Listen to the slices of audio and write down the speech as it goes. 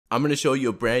I'm going to show you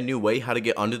a brand new way how to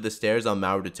get under the stairs on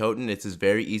Mauer to Toten. It's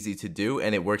very easy to do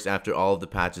and it works after all of the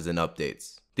patches and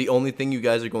updates. The only thing you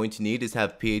guys are going to need is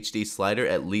have PhD slider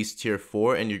at least tier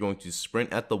 4, and you're going to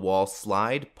sprint at the wall,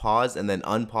 slide, pause, and then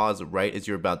unpause right as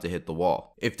you're about to hit the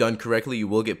wall. If done correctly, you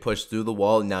will get pushed through the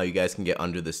wall, and now you guys can get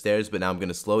under the stairs, but now I'm going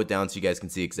to slow it down so you guys can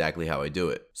see exactly how I do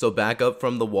it. So back up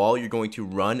from the wall, you're going to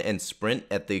run and sprint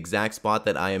at the exact spot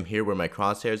that I am here where my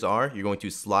crosshairs are. You're going to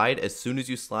slide. As soon as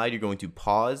you slide, you're going to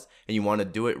pause, and you want to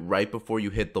do it right before you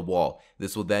hit the wall.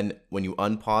 This will then, when you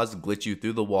unpause, glitch you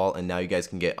through the wall, and now you guys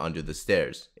can get under the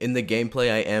stairs. In the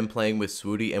gameplay, I am playing with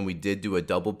Swooty, and we did do a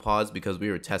double pause because we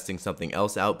were testing something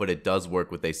else out, but it does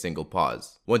work with a single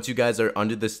pause. Once you guys are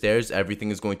under the stairs,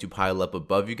 everything is going to pile up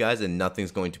above you guys, and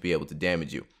nothing's going to be able to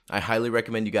damage you. I highly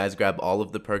recommend you guys grab all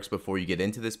of the perks before you get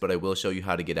into this, but I will show you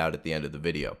how to get out at the end of the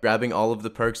video. Grabbing all of the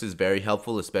perks is very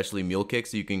helpful, especially mule kick,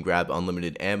 so you can grab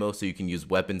unlimited ammo, so you can use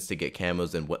weapons to get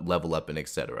camos and level up and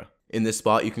etc. In this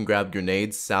spot, you can grab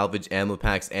grenades, salvage ammo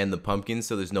packs, and the pumpkins,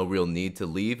 so there's no real need to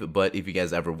leave, but if you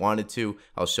guys ever wanted to,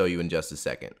 I'll show you in just a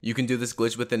second. You can do this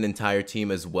glitch with an entire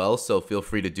team as well, so feel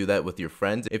free to do that with your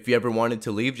friends. If you ever wanted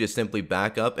to leave, just simply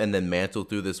back up and then mantle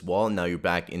through this wall, and now you're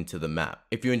back into the map.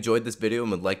 If you enjoyed this video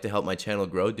and would like to help my channel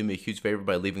grow, do me a huge favor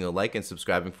by leaving a like and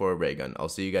subscribing for a ray gun. I'll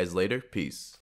see you guys later. Peace.